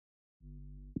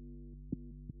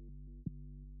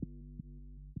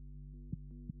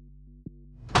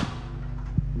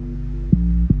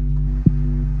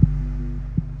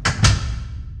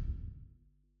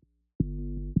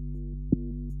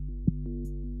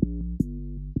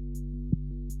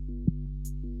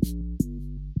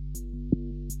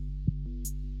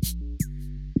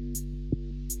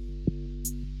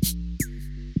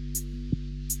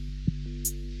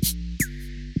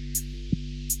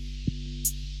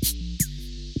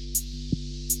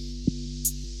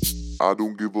I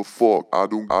don't give a fuck. I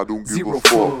don't give Zero a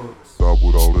fuck. fucks. Stop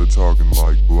with all that talking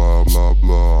like blah blah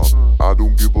blah. I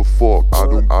don't give a fuck. I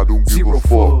don't give Zero a fuck.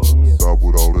 fucks. Stop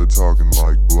with all that talking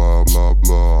like blah blah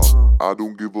blah. I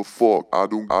don't give a fuck. I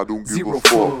don't give Zero a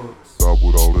fuck. fucks. Stop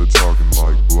with all that talking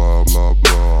like blah blah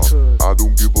blah. I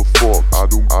don't give a fuck. I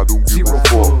don't give Zero a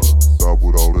fuck. fucks. Stop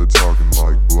with all that talking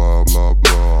like blah blah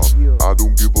blah. I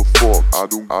don't give a fuck. I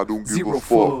don't give Zero a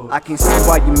fuck. fucks. I can see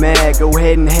why you mad, go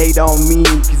ahead and hate on me,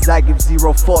 cause I give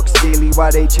zero fucks daily. Why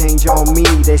they change on me?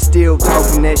 They still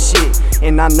talking that shit,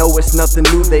 and I know it's nothing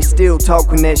new. They still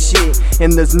talking that shit,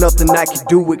 and there's nothing I can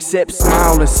do except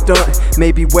smile and stunt,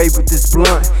 maybe wave with this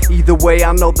blunt. Either way,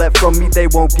 I know that from me they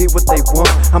won't get what they want.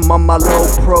 I'm on my low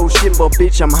pro shit, but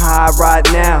bitch, I'm high right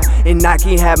now, and I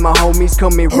can't have my homies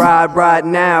come and ride right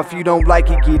now. If you don't like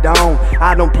it, get on.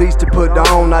 I don't please to put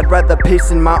on. I'd rather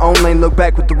piss in my own lane, look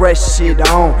back with the rest shit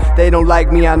on. They don't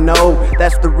like me, I know,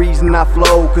 that's the reason I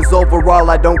flow, cause overall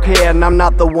I don't care, and I'm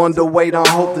not the one to wait on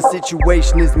hope. The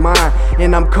situation is mine,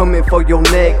 and I'm coming for your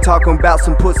neck. Talking about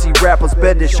some pussy rappers,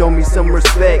 better show me some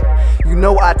respect. You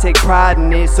know I take pride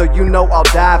in it, so you know I'll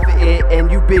die for it,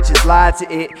 and you bitches lie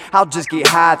to it, I'll just get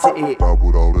high to it. Stop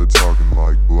with all that talking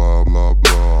like blah blah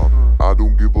blah. I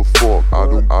don't give a fuck. I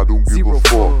don't give Zero a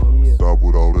fuck. fucks. Stop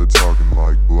with all that talking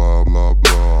like blah blah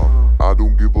blah. I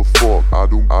don't give a fuck. I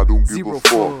don't give Zero a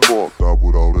fuck. fucks. Fuck. Stop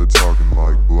with all that talking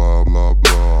like blah blah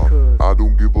blah. I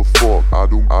don't give a fuck. I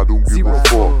don't give Zero a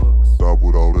fuck. fucks. Stop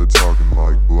with all that talking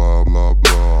like blah blah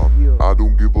blah. I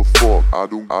don't give a fuck. I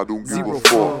don't give Zero a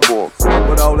fuck. Fuck.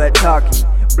 With all that talking,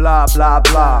 blah blah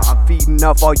blah, I'm feeding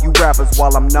off all you rappers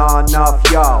while I'm gnawing off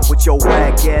y'all with your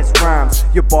whack ass rhymes.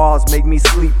 Your bars make me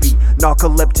sleepy,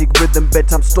 narcoleptic rhythm,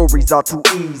 bedtime stories are too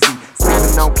easy.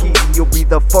 Sleeping on Kheezy, you'll be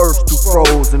the first to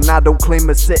froze, and I don't claim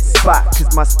a set spot,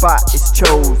 cause my spot is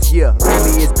chose. Yeah,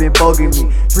 lately it's been bugging me,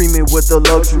 dreaming with the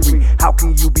luxury. How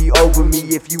can you be over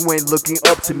me if you ain't looking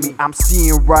up to me? I'm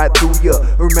seeing right through ya.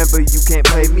 Remember, you can't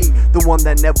play me, the one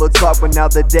that never talked, but now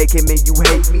the day came and you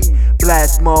hate me.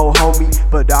 Blast mode, homie,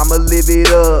 but I'ma live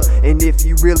it up. And if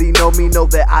you really know me, know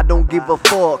that I don't give a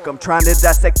fuck. I'm trying to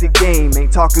dissect the game,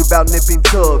 ain't talking about nip and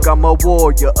tuck. I'm a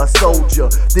warrior, a soldier,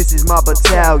 this is my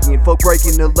battalion. Fuck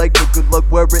breaking the leg, but good luck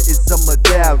wearing it's a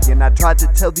medallion. I tried to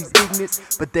tell these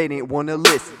ignorants, but they didn't wanna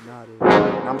listen.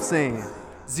 I'm saying,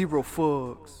 Zero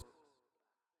fucks.